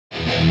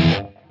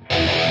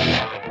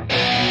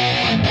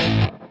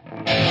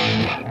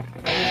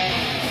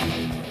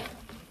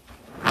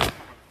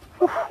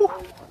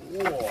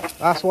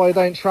That's why you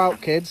don't trout,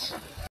 kids.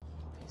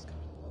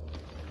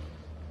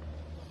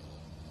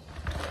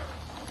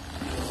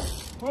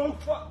 Oh,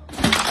 fuck.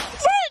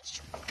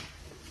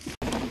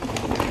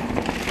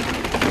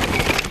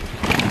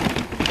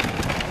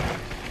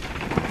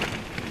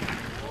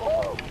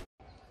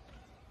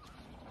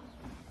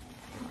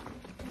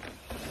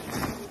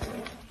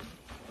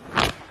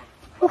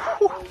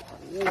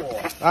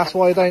 That's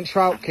why you don't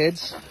trout,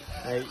 kids.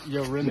 Hey,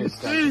 your rim is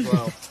stuck as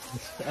well.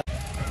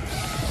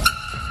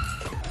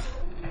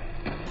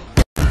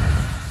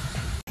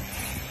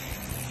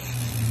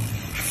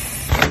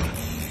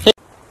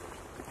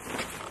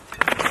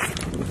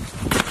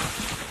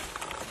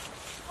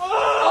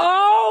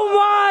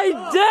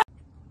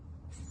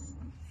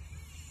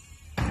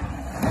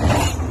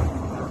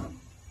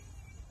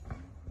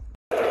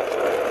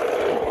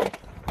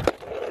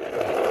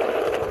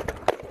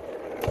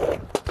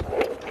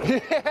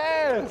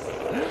 Yes!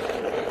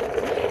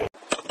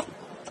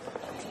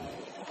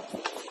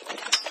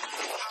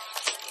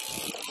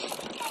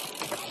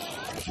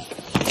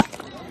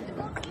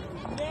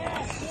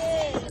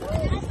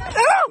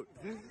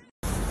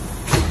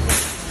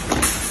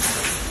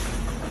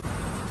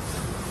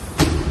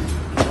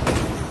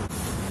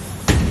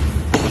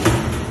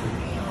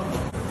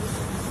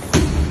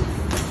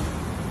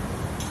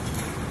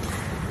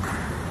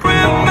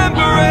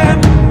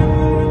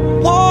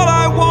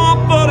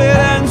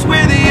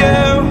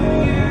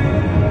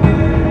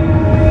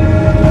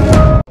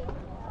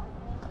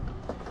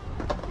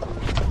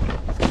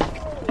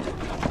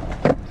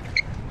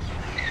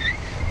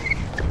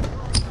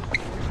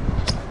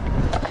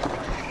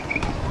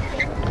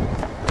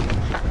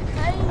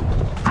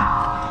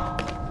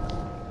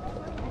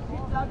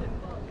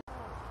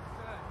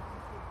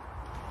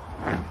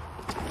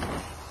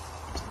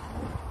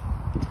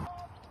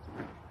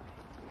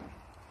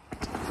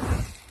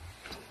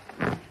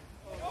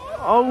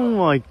 Oh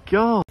my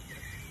god.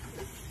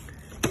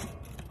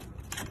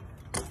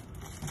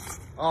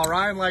 Oh,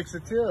 Ryan likes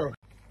it too.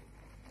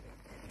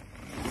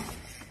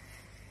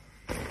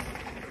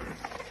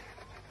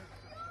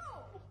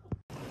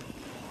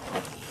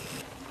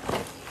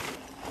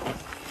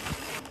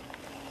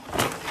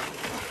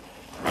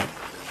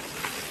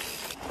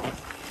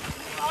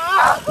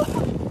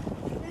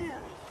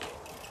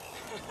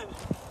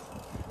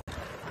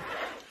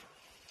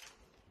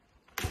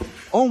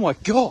 Oh my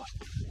god.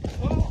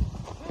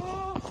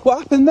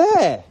 What happened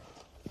there?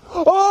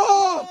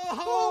 Oh!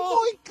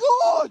 Oh my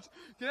god!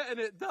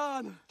 Getting it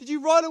done. Did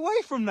you ride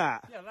away from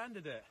that? Yeah,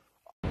 landed it.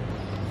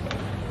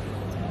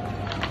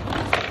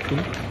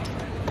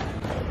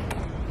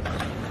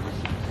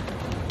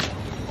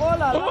 Oh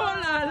la la! Oh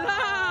la la!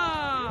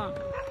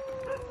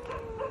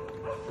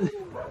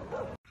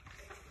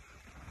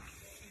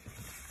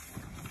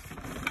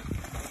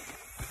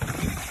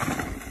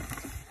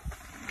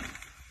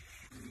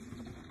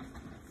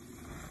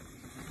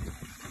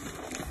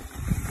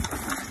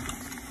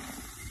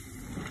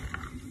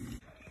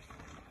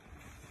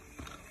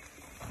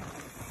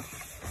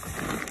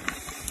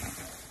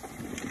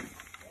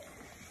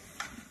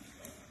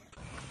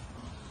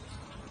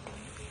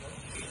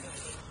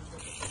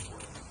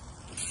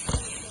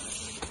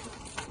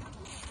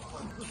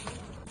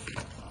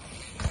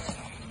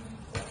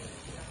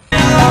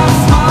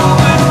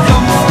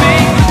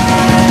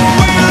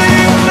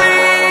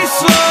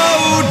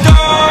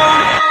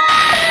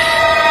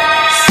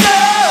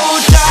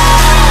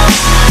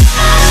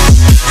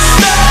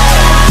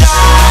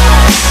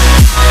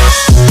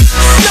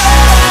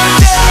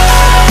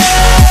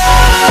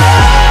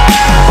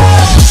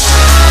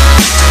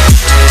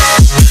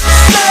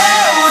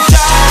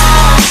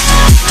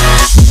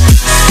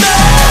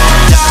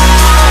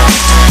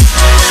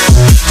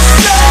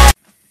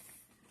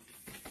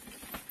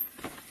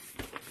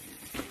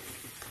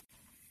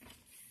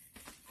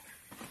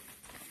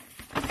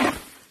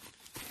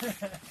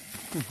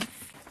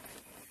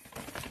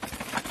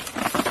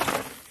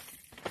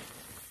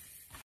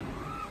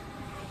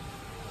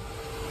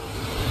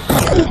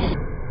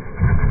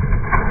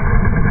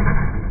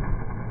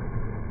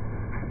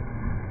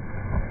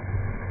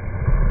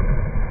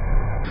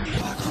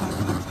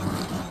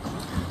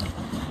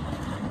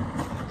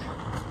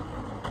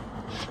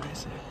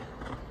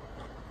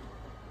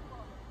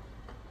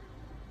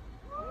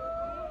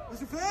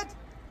 Is it flat?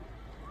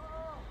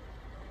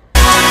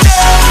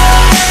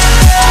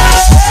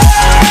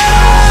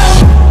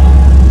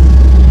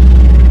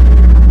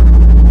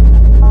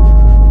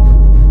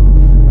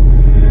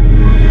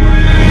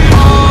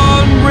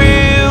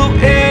 Unreal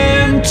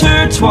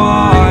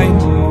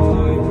intertwined,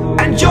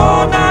 and you're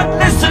not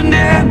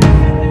listening.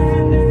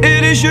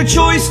 It is your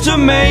choice to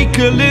make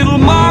a little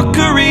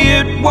mockery,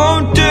 it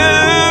won't do.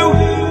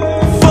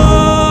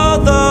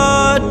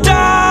 Further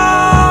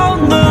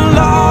down the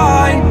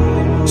line,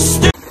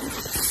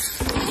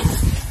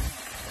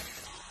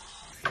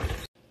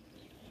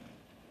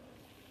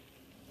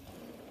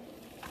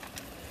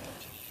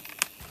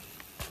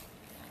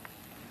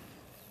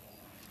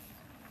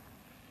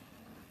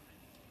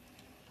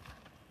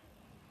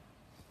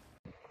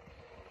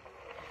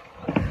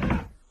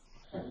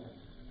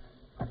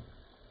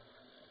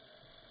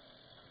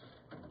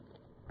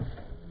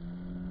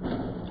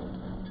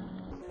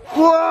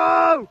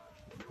 Whoa!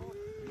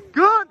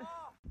 Good!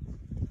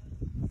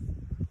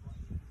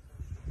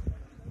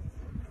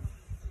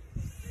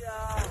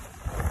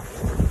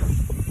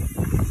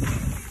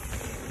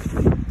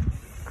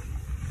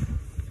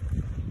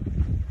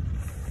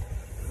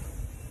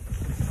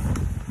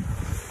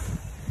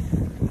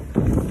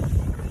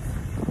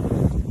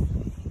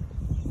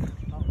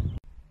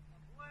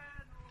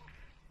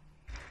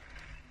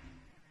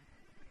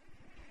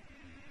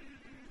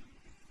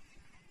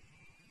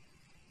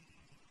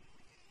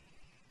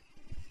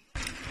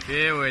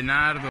 Qué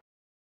buenardo.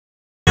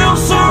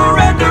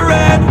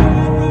 Surrendering,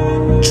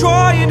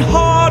 trying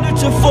harder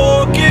to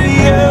forgive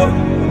you.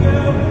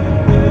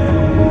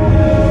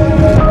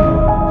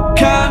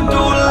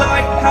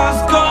 Candlelight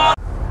has gone.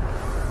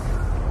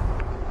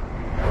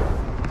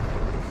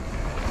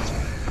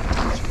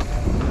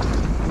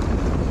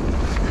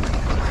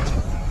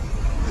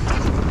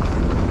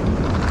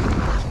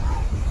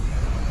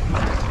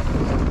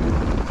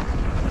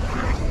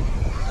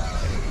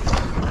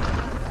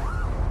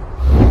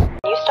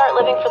 You start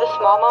living for the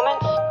small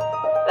moments,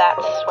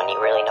 that's when you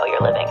really know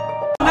you're living.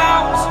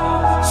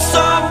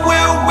 Some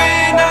will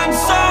win and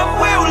some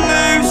will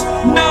lose.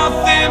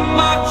 Nothing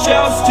much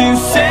else to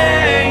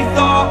say.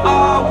 Thought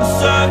I was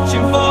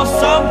searching for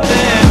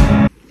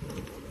something.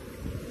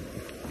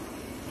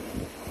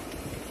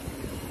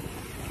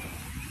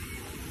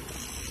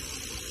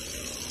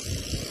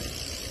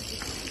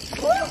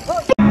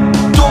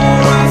 Door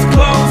has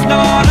closed,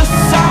 not a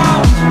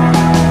sound.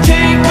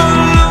 Take a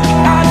look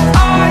as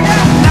I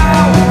am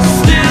now.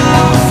 Still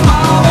I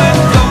smile but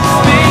don't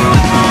speak.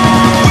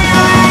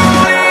 Will you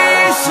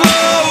please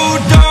slow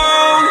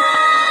down?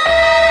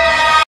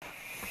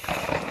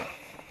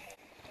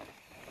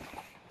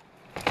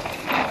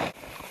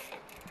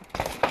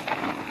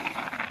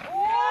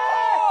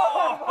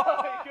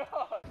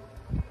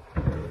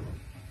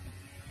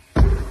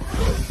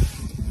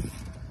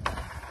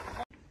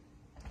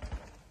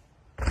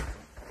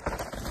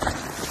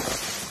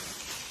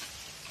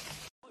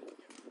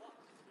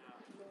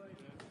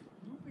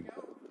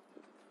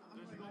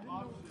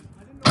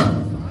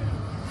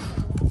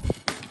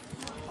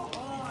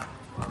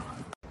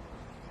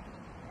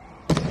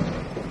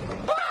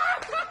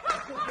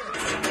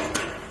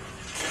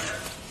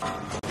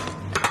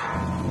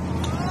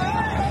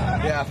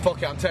 Yeah,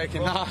 fuck it, I'm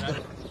taking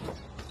that.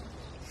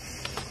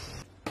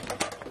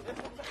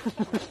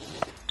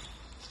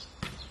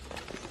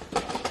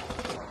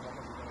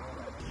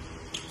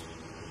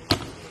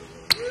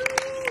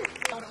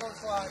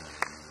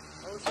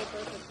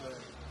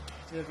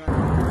 Cheers,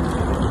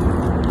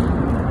 mate.